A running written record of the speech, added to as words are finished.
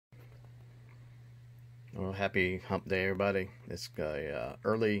Well, happy hump day, everybody. It's a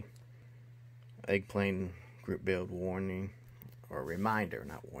early eggplane group build warning, or reminder,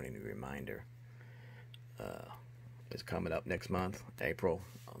 not warning, reminder. Uh, it's coming up next month, April,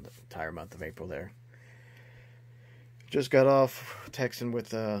 on the entire month of April there. Just got off texting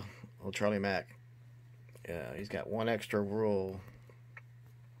with old Charlie Mack. He's got one extra rule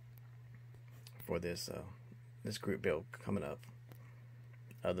for this group build coming up,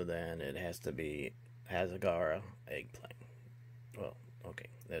 other than it has to be Hazagara eggplane. Well, okay,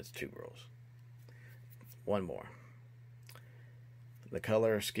 that's two rules. One more. The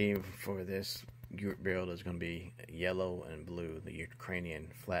color scheme for this group build is going to be yellow and blue, the Ukrainian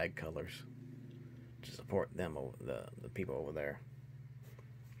flag colors, to support them, the people over there.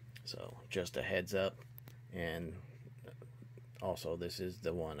 So just a heads up. And also, this is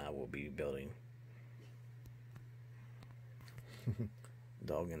the one I will be building.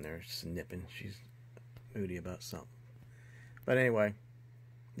 Dog in there snipping. She's moody about something. But anyway,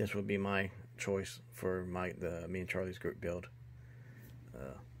 this would be my choice for me and Charlie's group build.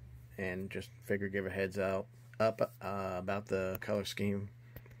 And just figure give a heads up about the color scheme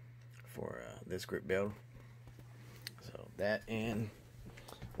for this group build. So that, and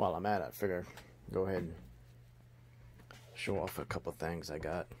while I'm at it, I figure go ahead and show off a couple things I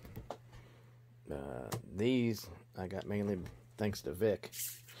got. These I got mainly thanks to Vic.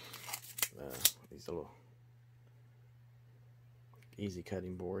 These little easy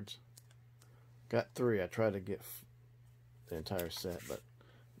cutting boards. Got 3. I tried to get the entire set, but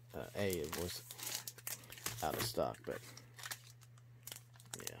it was out of stock. But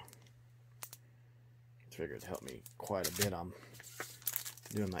yeah, figured it helped me quite a bit. I'm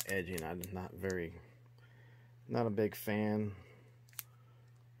doing my edging. I'm not a big fan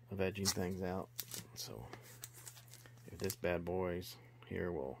of edging things out. So if this bad boy's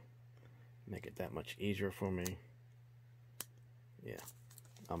here will make it that much easier for me, yeah,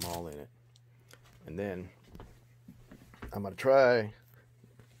 I'm all in it. And then I'm gonna try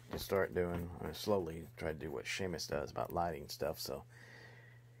to start doing, slowly try to do what Seamus does about lighting stuff. So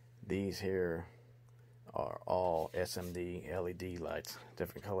these here are all SMD LED lights,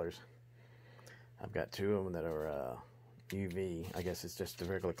 different colors. I've got 2 of them that are UV. I guess it's just the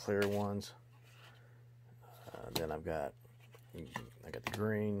regular clear ones. Then I've got the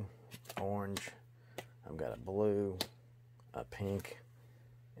green, orange. I've got a blue, a pink,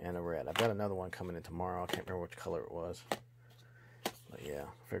 and a red. I've got another one coming in tomorrow. I can't remember which color it was. But yeah,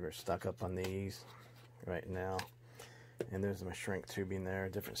 figure stuck up on these right now. And there's my shrink tubing there,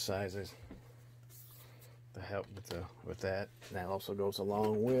 different sizes to help with that. And that also goes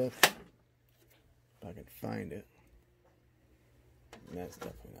along with, if I can find it. And that's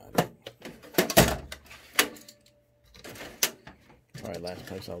definitely not it. Probably last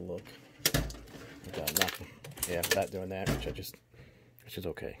place I'll look. Okay, nothing. Yeah, without doing that, which is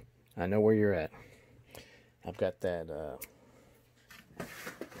okay. I know where you're at. I've got that.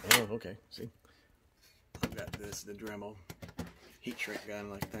 Oh, okay. See, I've got the Dremel heat shrink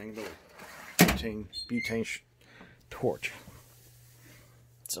gun like thing, little butane torch.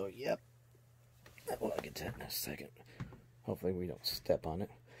 So yep. Well, I'll get to that in a second. Hopefully we don't step on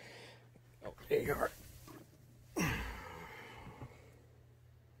it. Oh, there you are.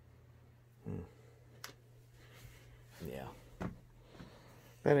 Yeah.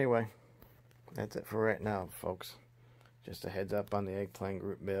 But anyway, that's it for right now, folks. Just a heads up on the eggplane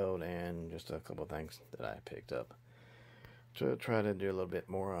group build, and just a couple things that I picked up to try to do a little bit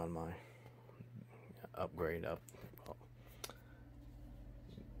more on my upgrade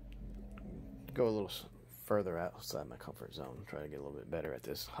go a little further outside my comfort zone, try to get a little bit better at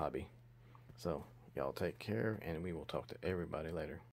this hobby. So y'all take care, and we will talk to everybody later.